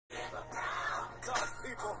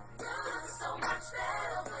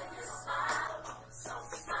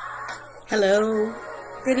Hello,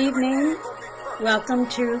 good evening. Welcome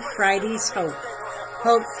to Friday's Hope.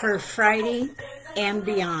 Hope for Friday and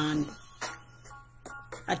beyond.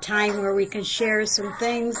 A time where we can share some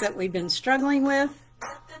things that we've been struggling with.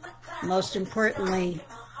 Most importantly,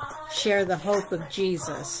 share the hope of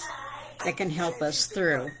Jesus that can help us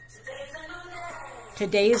through.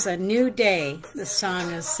 Today's a new day, the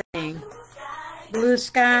song is saying. Blue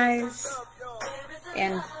skies,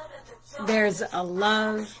 and there's a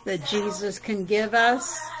love that Jesus can give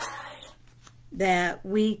us that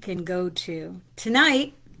we can go to.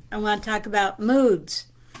 Tonight, I want to talk about moods.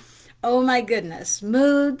 Oh my goodness,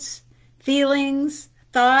 moods, feelings,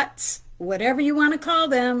 thoughts, whatever you want to call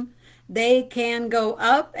them, they can go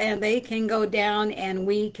up and they can go down, and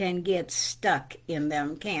we can get stuck in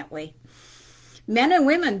them, can't we? Men and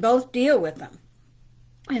women both deal with them.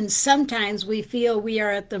 And sometimes we feel we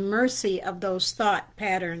are at the mercy of those thought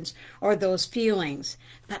patterns or those feelings.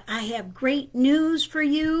 But I have great news for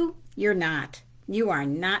you. You're not. You are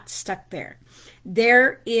not stuck there.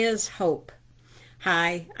 There is hope.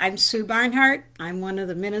 Hi, I'm Sue Barnhart. I'm one of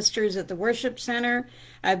the ministers at the Worship Center.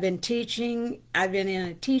 I've been in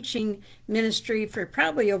a teaching ministry for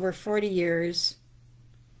probably over 40 years.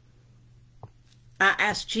 I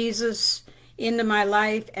asked Jesus into my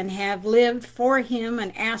life and have lived for him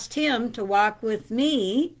and asked him to walk with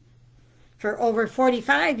me for over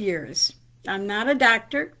 45 years. I'm not a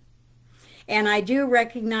doctor, and I do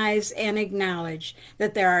recognize and acknowledge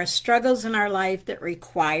that there are struggles in our life that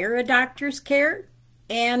require a doctor's care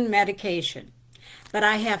and medication. But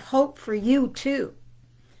I have hope for you too.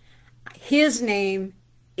 His name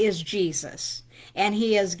is Jesus, and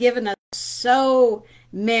he has given us so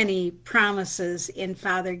many promises in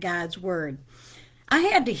Father God's Word. I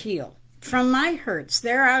had to heal from my hurts.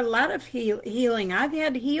 There are a lot of healing I've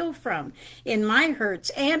had to heal from in my hurts,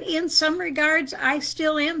 and in some regards I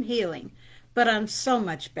still am healing, but I'm so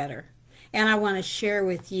much better. And I want to share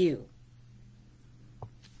with you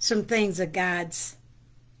some things that God's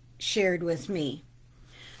shared with me.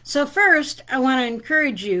 So first, I want to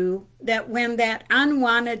encourage you that when that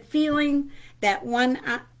unwanted feeling, that one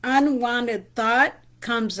unwanted thought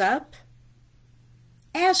comes up,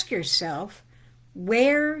 ask yourself,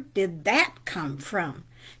 where did that come from?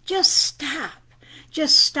 Just stop.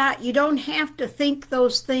 Just stop. You don't have to think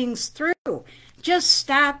those things through. Just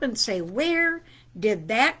stop and say, where did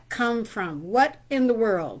that come from? What in the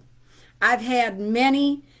world? I've had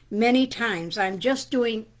many, many times. I'm just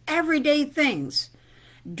doing everyday things,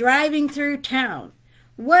 driving through town,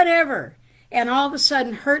 whatever, and all of a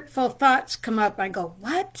sudden hurtful thoughts come up. I go,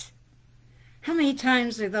 what? How many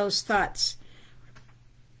times are those thoughts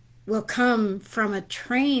will come from a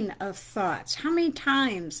train of thoughts? How many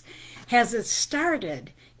times has it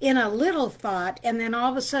started in a little thought, and then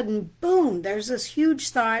all of a sudden, boom, there's this huge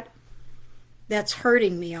thought that's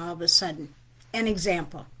hurting me all of a sudden? An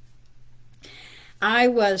example. I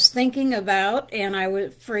was thinking about, I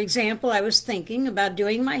was thinking about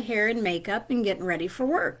doing my hair and makeup and getting ready for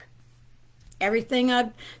work.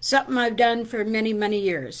 Something I've done for many, many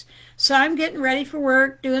years. So I'm getting ready for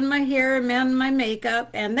work, doing my hair and my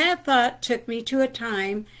makeup, and that thought took me to a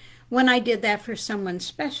time when I did that for someone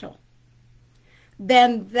special.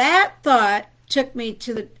 Then that thought took me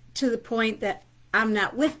to the point that I'm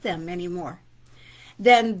not with them anymore.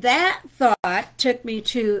 Then that thought took me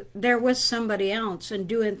to there was somebody else and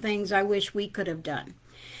doing things I wish we could have done.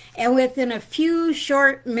 And within a few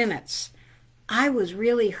short minutes, I was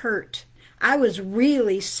really hurt. I was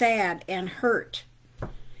really sad and hurt.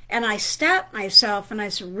 And I stopped myself and I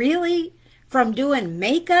said, really? From doing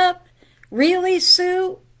makeup? Really,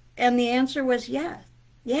 Sue? And the answer was yes.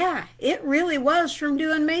 Yeah, it really was from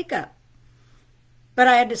doing makeup. But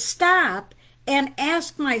I had to stop and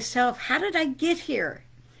ask myself, how did I get here?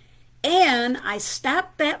 And I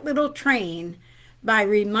stopped that little train by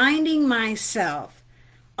reminding myself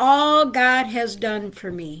all God has done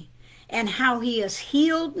for me and how he has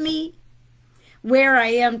healed me, where I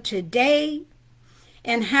am today,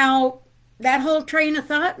 and how that whole train of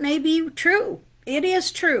thought may be true. It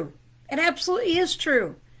is true. It absolutely is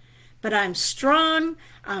true. But I'm strong,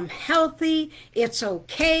 I'm healthy, it's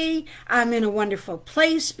okay, I'm in a wonderful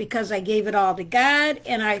place because I gave it all to God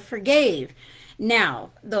and I forgave. Now,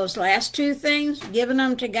 those last two things, giving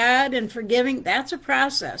them to God and forgiving, that's a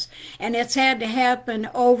process. And it's had to happen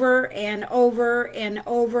over and over and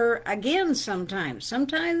over again sometimes.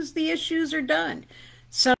 Sometimes the issues are done.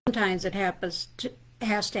 Sometimes it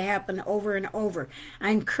has to happen over and over. I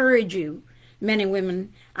encourage you, men and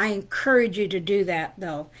women, I encourage you to do that,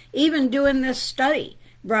 though. Even doing this study,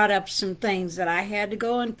 brought up some things that I had to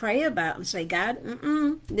go and pray about and say, God,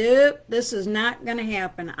 nope, this is not going to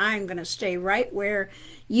happen. I'm going to stay right where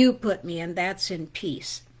you put me, and that's in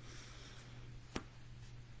peace.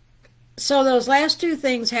 So those last two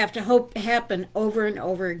things have to happen over and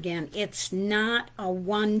over again. It's not a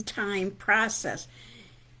one-time process,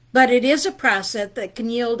 but it is a process that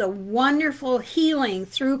can yield a wonderful healing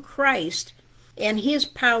through Christ and his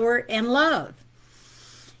power and love.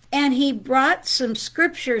 And he brought some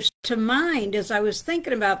scriptures to mind as I was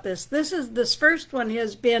thinking about this. This first one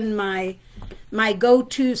has been my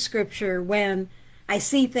go-to scripture when I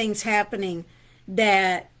see things happening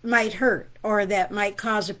that might hurt or that might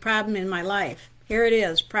cause a problem in my life. Here it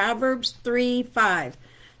is, Proverbs 3:5.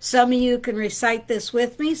 Some of you can recite this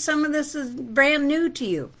with me. Some of this is brand new to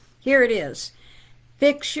you. Here it is.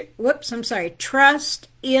 Trust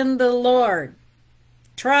in the Lord.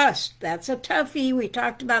 Trust, that's a toughie. We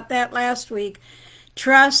talked about that last week.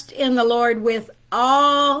 Trust in the Lord with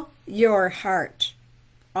all your heart.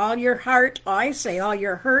 All your heart, I say all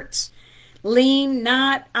your hurts. Lean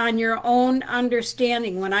not on your own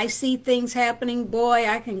understanding. When I see things happening, boy,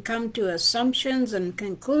 I can come to assumptions and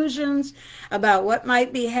conclusions about what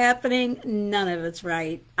might be happening. None of it's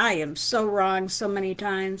right. I am so wrong so many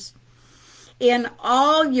times. In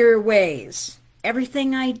all your ways,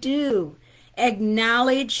 everything I do,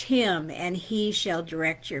 acknowledge him, and he shall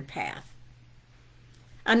direct your path.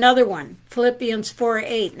 Another one, Philippians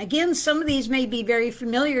 4:8. And again, some of these may be very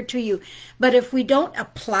familiar to you, but if we don't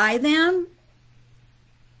apply them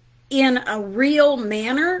in a real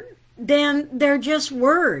manner, then they're just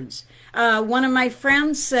words. One of my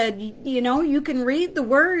friends said, you can read the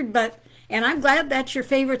word, and I'm glad that's your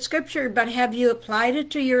favorite scripture, but have you applied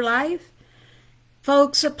it to your life?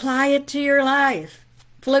 Folks, apply it to your life.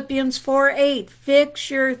 Philippians 4:8,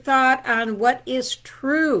 fix your thought on what is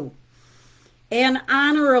true and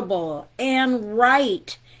honorable and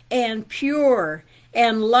right and pure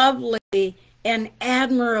and lovely and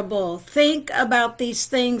admirable. Think about these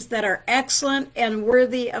things that are excellent and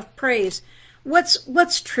worthy of praise.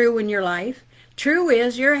 What's true in your life? True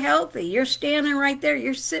is you're healthy. You're standing right there.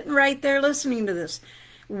 You're sitting right there listening to this.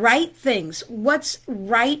 Right things. What's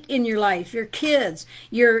right in your life? Your kids,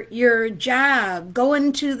 your job,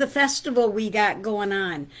 going to the festival we got going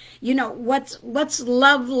on. What's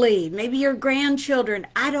lovely? Maybe your grandchildren.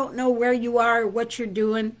 I don't know where you are or what you're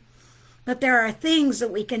doing, but there are things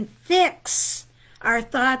that we can fix our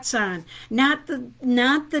thoughts on. Not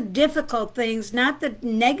the difficult things, not the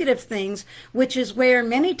negative things, which is where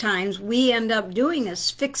many times we end up doing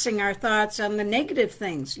is fixing our thoughts on the negative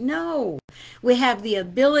things. No, we have the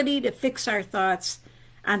ability to fix our thoughts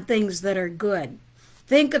on things that are good.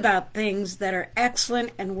 Think about things that are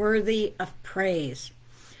excellent and worthy of praise.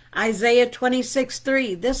 Isaiah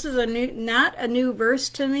 26:3. This is not a new verse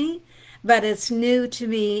to me, but it's new to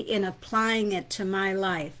me in applying it to my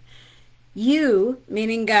life. You,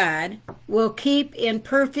 meaning God, will keep in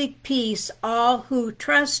perfect peace all who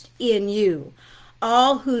trust in you,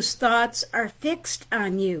 all whose thoughts are fixed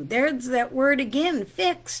on you. There's that word again,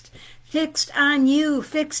 fixed. Fixed on you,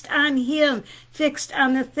 fixed on him, fixed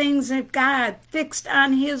on the things of God, fixed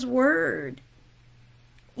on his word.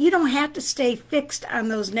 You don't have to stay fixed on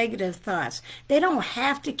those negative thoughts. They don't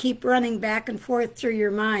have to keep running back and forth through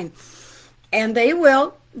your mind. And they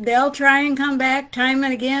will. They'll try and come back time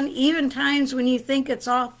and again, even times when you think it's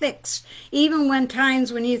all fixed. Even when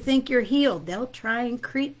times when you think you're healed, they'll try and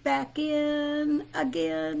creep back in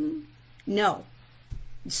again. No.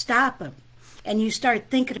 Stop them. And you start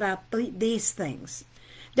thinking about these things.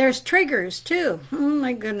 There's triggers too. Oh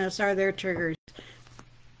my goodness, are there triggers?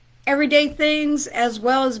 Everyday things as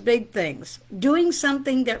well as big things. Doing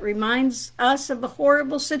something that reminds us of a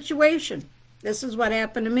horrible situation. This is what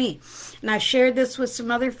happened to me. And I shared this with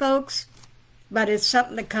some other folks, but it's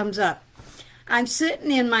something that comes up. I'm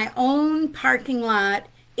sitting in my own parking lot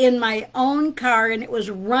in my own car, and it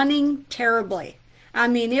was running terribly. I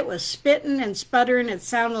mean, it was spitting and sputtering. It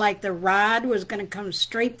sounded like the rod was going to come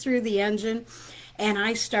straight through the engine, and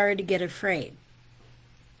I started to get afraid.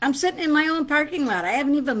 I'm sitting in my own parking lot. I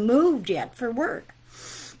haven't even moved yet for work.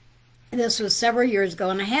 This was several years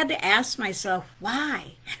ago, and I had to ask myself,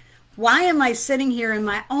 why? Why am I sitting here in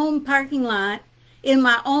my own parking lot, in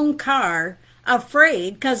my own car,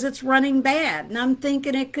 afraid because it's running bad? And I'm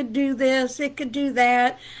thinking it could do this, it could do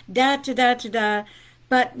that, da-da-da-da-da.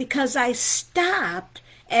 But because I stopped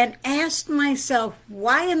and asked myself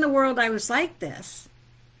why in the world I was like this,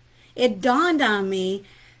 it dawned on me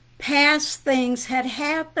past things had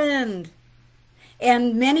happened.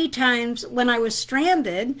 And many times when I was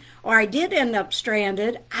stranded, or I did end up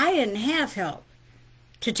stranded, I didn't have help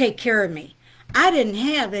to take care of me. I didn't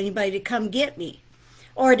have anybody to come get me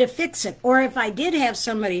or to fix it. Or if I did have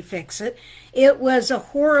somebody fix it, it was a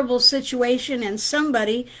horrible situation and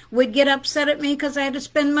somebody would get upset at me because I had to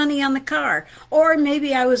spend money on the car. Or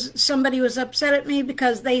maybe somebody was upset at me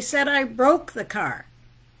because they said I broke the car.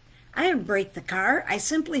 I didn't break the car. I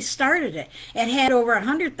simply started it. It had over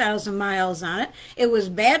 100,000 miles on it. It was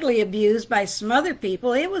badly abused by some other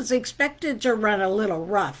people. It was expected to run a little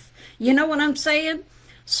rough. You know what I'm saying?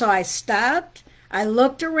 So I stopped. I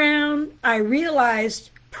looked around. I realized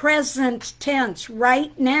present tense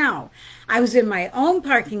right now. I was in my own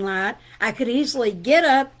parking lot. I could easily get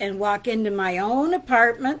up and walk into my own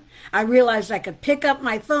apartment. I realized I could pick up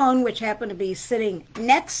my phone, which happened to be sitting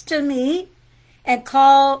next to me, and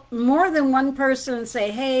call more than one person and say,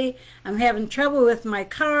 hey, I'm having trouble with my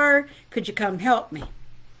car. Could you come help me?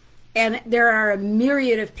 And there are a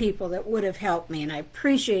myriad of people that would have helped me, and I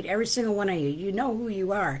appreciate every single one of you. You know who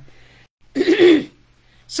you are.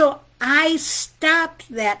 So I stopped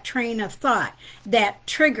that train of thought, that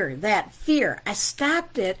trigger, that fear. I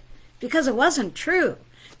stopped it because it wasn't true.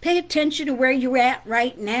 Pay attention to where you're at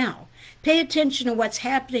right now. Pay attention to what's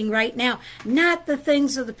happening right now, not the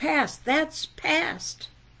things of the past. That's past.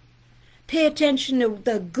 Pay attention to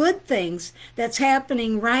the good things that's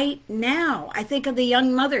happening right now. I think of the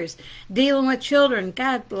young mothers dealing with children.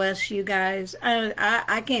 God bless you guys.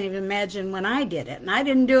 I can't even imagine when I did it, and I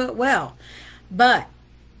didn't do it well. But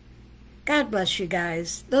God bless you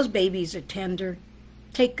guys. Those babies are tender.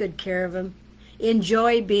 Take good care of them.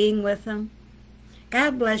 Enjoy being with them.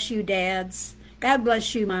 God bless you, dads. God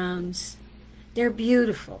bless you, moms. They're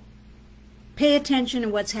beautiful. Pay attention to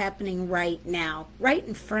what's happening right now, right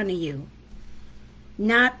in front of you.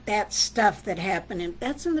 Not that stuff that happened,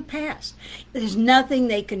 that's in the past. There's nothing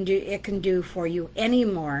it can do for you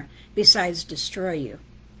anymore besides destroy you.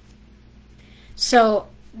 So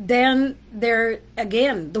then there,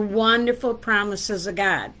 again, the wonderful promises of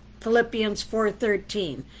God. Philippians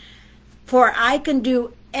 4:13. For I can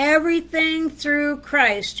do everything through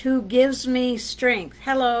Christ who gives me strength.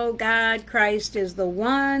 Hello, God. Christ is the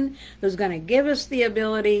one who's going to give us the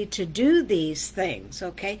ability to do these things,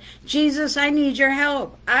 okay? Jesus, I need your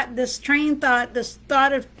help. This train of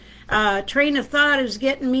thought is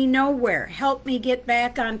getting me nowhere. Help me get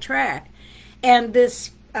back on track. And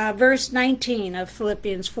this verse 19 of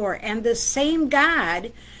Philippians 4, and the same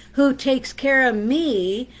God who takes care of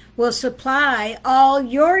me will supply all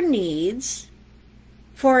your needs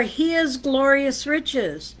for his glorious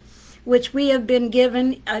riches, which we have been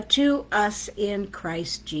given to us in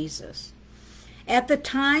Christ Jesus. At the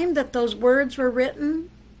time that those words were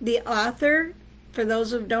written, the author, for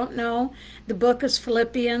those who don't know, the book is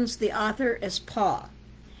Philippians, the author is Paul.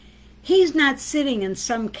 He's not sitting in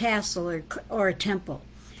some castle or a temple.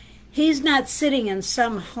 He's not sitting in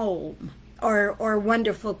some home or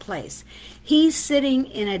wonderful place. He's sitting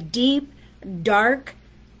in a deep, dark,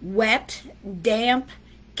 wet, damp,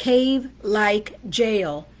 cave-like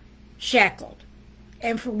jail, shackled.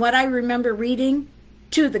 And from what I remember reading,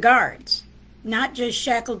 to the guards. Not just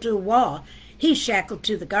shackled to a wall. He's shackled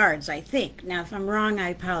to the guards, I think. Now, if I'm wrong, I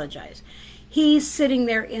apologize. He's sitting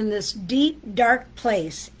there in this deep, dark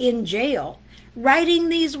place in jail, writing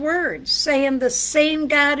these words, saying the same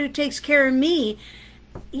God who takes care of me,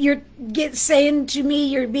 saying to me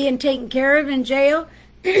you're being taken care of in jail?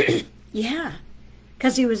 Yeah.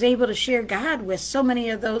 Because he was able to share God with so many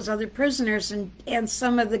of those other prisoners and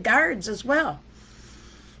some of the guards as well.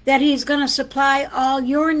 That he's going to supply all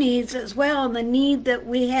your needs as well. And the need that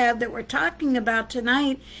we have that we're talking about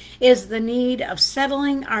tonight is the need of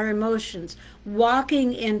settling our emotions,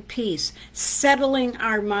 walking in peace, settling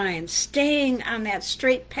our minds, staying on that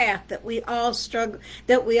straight path that we all struggle,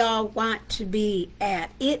 that we all want to be at.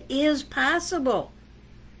 It is possible.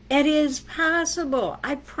 It is possible.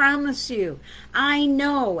 I promise you. I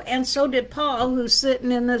know. And so did Paul, who's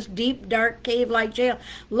sitting in this deep, dark, cave-like jail.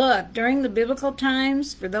 Look, during the biblical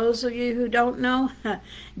times, for those of you who don't know,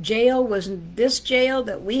 this jail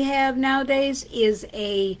that we have nowadays is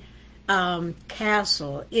a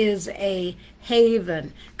castle, is a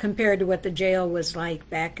haven compared to what the jail was like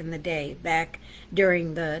back in the day, back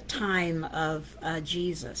during the time of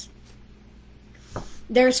Jesus.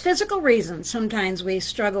 There's physical reasons sometimes we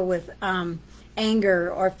struggle with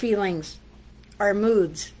anger or feelings or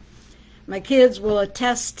moods. My kids will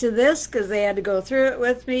attest to this because they had to go through it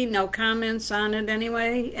with me. No comments on it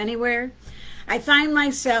anywhere. I found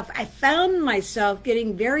myself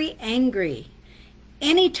getting very angry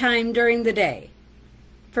anytime during the day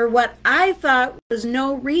for what I thought was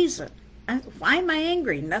no reason. Why am I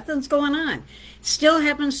angry? Nothing's going on. Still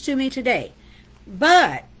happens to me today.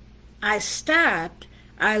 But I stopped.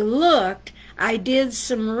 I looked, I did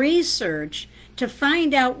some research to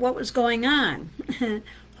find out what was going on.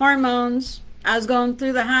 Hormones. I was going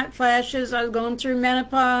through the hot flashes. I was going through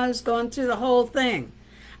menopause, going through the whole thing.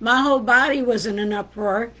 My whole body was in an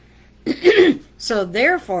uproar. So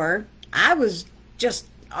therefore, I was just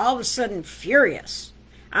all of a sudden furious.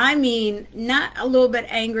 I mean, not a little bit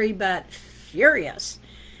angry, but furious.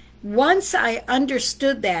 Once I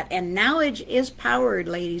understood that, and knowledge is power,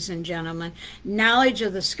 ladies and gentlemen, knowledge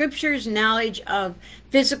of the scriptures, knowledge of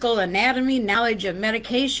physical anatomy, knowledge of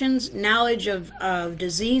medications, knowledge of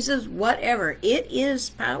diseases, whatever, it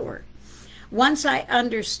is power. Once I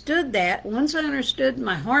understood that, once I understood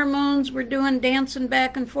my hormones were doing dancing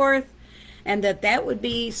back and forth, and that would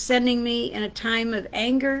be sending me in a time of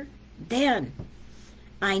anger, then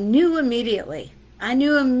I knew immediately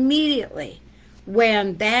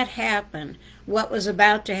when that happened, what was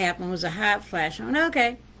about to happen was a hot flash. I went,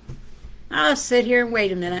 okay, I'll sit here and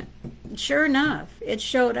wait a minute. Sure enough, it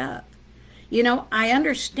showed up. You know, I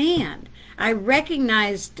understand. I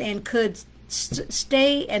recognized and could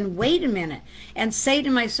stay and wait a minute and say to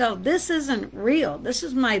myself, this isn't real. This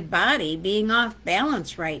is my body being off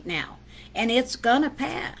balance right now, and it's gonna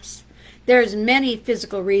pass. There's many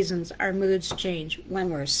physical reasons our moods change. When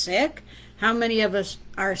we're sick, how many of us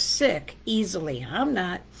are sick easily? I'm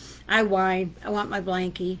not. I whine. I want my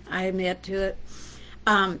blankie. I admit to it.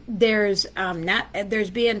 There's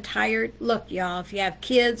being tired. Look, y'all, if you have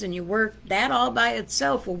kids and you work, that all by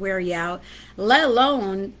itself will wear you out, let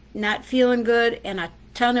alone not feeling good and a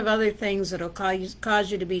ton of other things that'll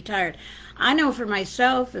cause you to be tired. I know for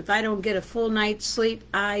myself, if I don't get a full night's sleep,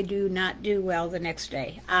 I do not do well the next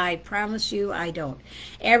day. I promise you I don't.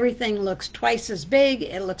 Everything looks twice as big.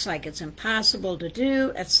 It looks like it's impossible to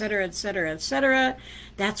do, etc., etc., etc.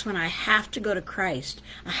 That's when I have to go to Christ.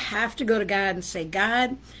 I have to go to God and say,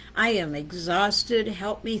 God, I am exhausted.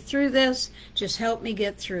 Help me through this. Just help me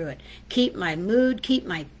get through it. Keep my mood, keep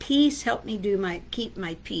my peace. Help me keep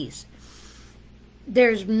my peace.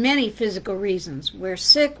 There's many physical reasons. We're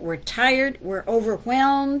sick, we're tired, we're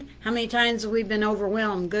overwhelmed. How many times have we been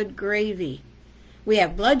overwhelmed? Good gravy. We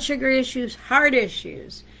have blood sugar issues, heart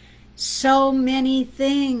issues. So many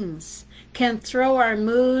things can throw our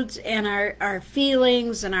moods and our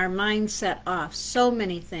feelings and our mindset off. So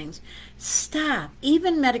many things. Stop.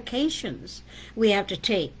 Even medications we have to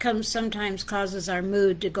take sometimes causes our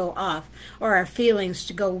mood to go off or our feelings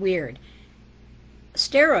to go weird.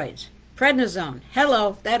 Steroids. Prednisone,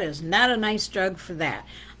 hello, that is not a nice drug for that.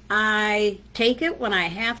 I take it when I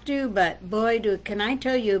have to, but boy, can I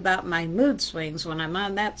tell you about my mood swings when I'm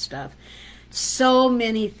on that stuff. So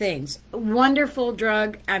many things. Wonderful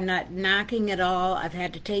drug. I'm not knocking it all. I've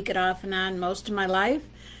had to take it off and on most of my life.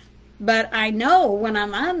 But I know when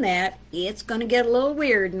I'm on that, it's going to get a little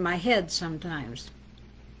weird in my head sometimes.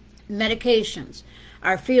 Medications,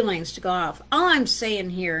 our feelings to go off. All I'm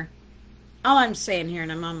saying here,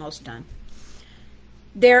 and I'm almost done,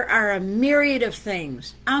 there are a myriad of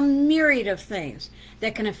things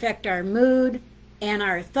that can affect our mood and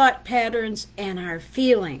our thought patterns and our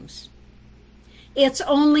feelings. It's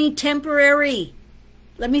only temporary.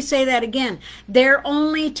 Let me say that again. They're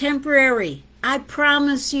only temporary. I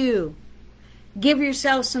promise you. Give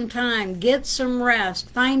yourself some time, get some rest,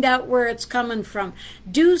 find out where it's coming from,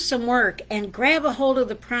 do some work, and grab a hold of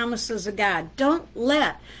the promises of God. Don't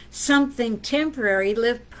let something temporary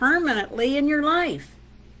live permanently in your life.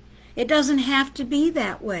 It doesn't have to be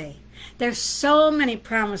that way. There's so many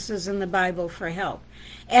promises in the Bible for help.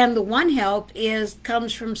 And the one help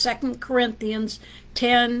comes from 2 Corinthians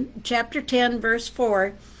 10, chapter 10, verse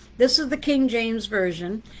 4. This is the King James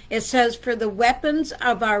Version. It says, for the weapons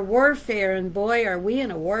of our warfare, and boy, are we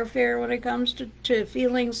in a warfare when it comes to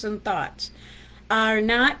feelings and thoughts, are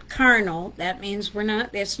not carnal. That means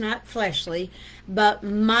it's not fleshly, but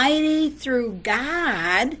mighty through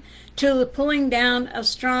God to the pulling down of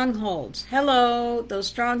strongholds. Hello, those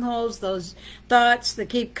strongholds, those thoughts that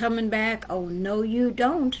keep coming back. Oh, no, you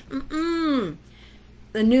don't.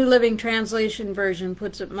 The New Living Translation version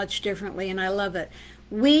puts it much differently, and I love it.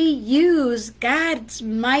 We use God's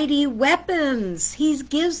mighty weapons. He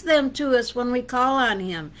gives them to us when we call on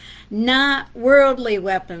Him, not worldly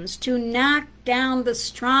weapons, to knock down the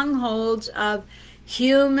strongholds of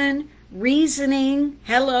human reasoning.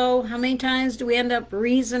 Hello, how many times do we end up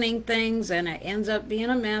reasoning things and it ends up being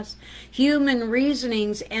a mess? Human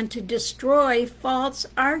reasonings, and to destroy false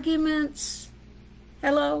arguments.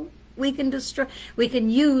 Hello, we can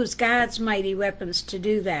use God's mighty weapons to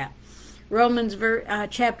do that. Romans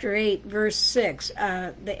chapter 8, verse 6,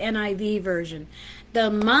 the NIV version. The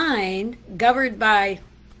mind, governed by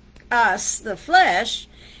us, the flesh,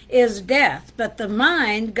 is death, but the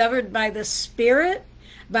mind, governed by the Spirit,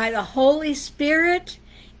 by the Holy Spirit,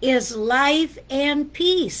 is life and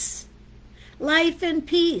peace. Life and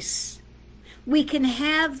peace. We can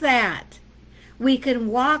have that. We can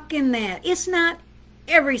walk in that. It's not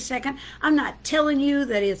every second. I'm not telling you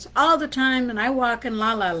that it's all the time and I walk in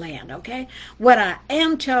la la land, okay? What I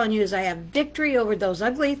am telling you is I have victory over those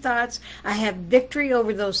ugly thoughts. I have victory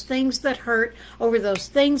over those things that hurt, over those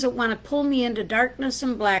things that want to pull me into darkness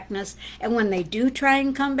and blackness. And when they do try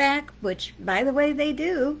and come back, which, by the way, they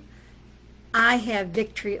do, I have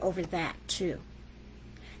victory over that too.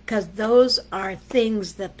 Because those are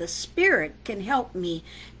things that the Spirit can help me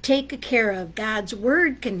take care of. God's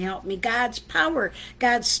Word can help me. God's power,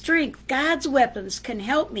 God's strength, God's weapons can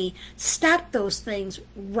help me stop those things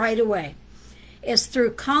right away. It's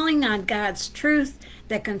through calling on God's truth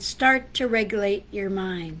that can start to regulate your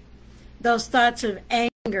mind. Those thoughts of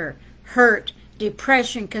anger, hurt,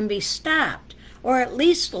 depression can be stopped, or at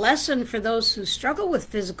least lessened for those who struggle with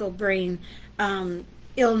physical brain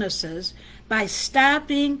illnesses, by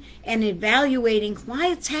stopping and evaluating why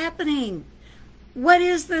it's happening. What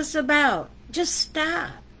is this about? Just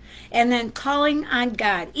stop. And then calling on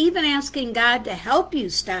God, even asking God to help you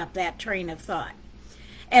stop that train of thought.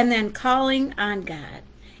 And then calling on God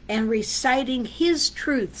and reciting His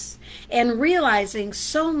truths and realizing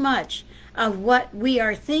so much of what we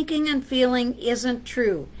are thinking and feeling isn't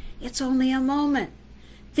true. It's only a moment.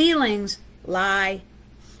 Feelings lie.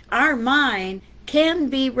 Our mind can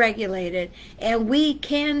be regulated, and we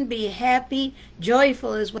can be happy,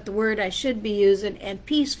 joyful is what the word I should be using, and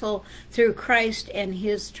peaceful through Christ and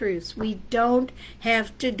His truths. We don't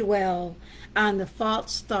have to dwell on the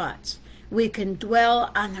false thoughts. We can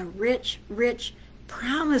dwell on the rich, rich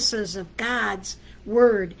promises of God's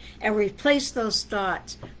word and replace those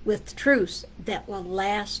thoughts with truths that will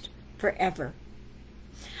last forever.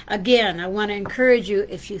 Again, I want to encourage you,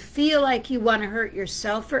 if you feel like you want to hurt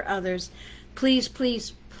yourself or others, please,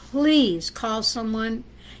 please, please call someone,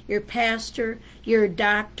 your pastor, your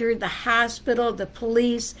doctor, the hospital, the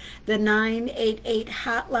police, the 988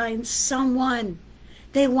 hotline, someone.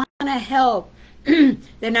 They want to help. They're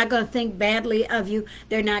not going to think badly of you.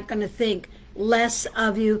 They're not going to think less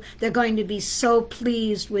of you. They're going to be so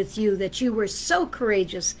pleased with you that you were so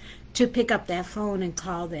courageous to pick up that phone and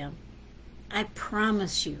call them. I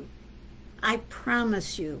promise you. I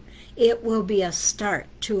promise you, it will be a start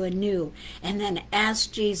to a new. And then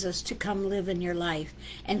ask Jesus to come live in your life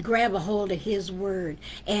and grab a hold of His word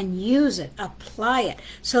and use it, apply it.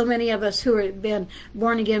 So many of us who have been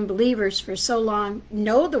born-again believers for so long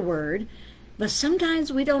know the word, but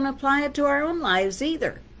sometimes we don't apply it to our own lives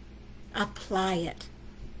either. Apply it.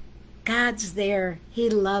 God's there. He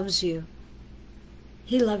loves you.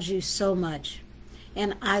 He loves you so much.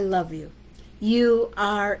 And I love you. You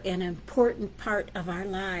are an important part of our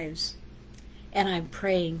lives, and I'm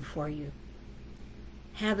praying for you.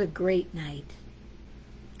 Have a great night.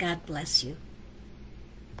 God bless you.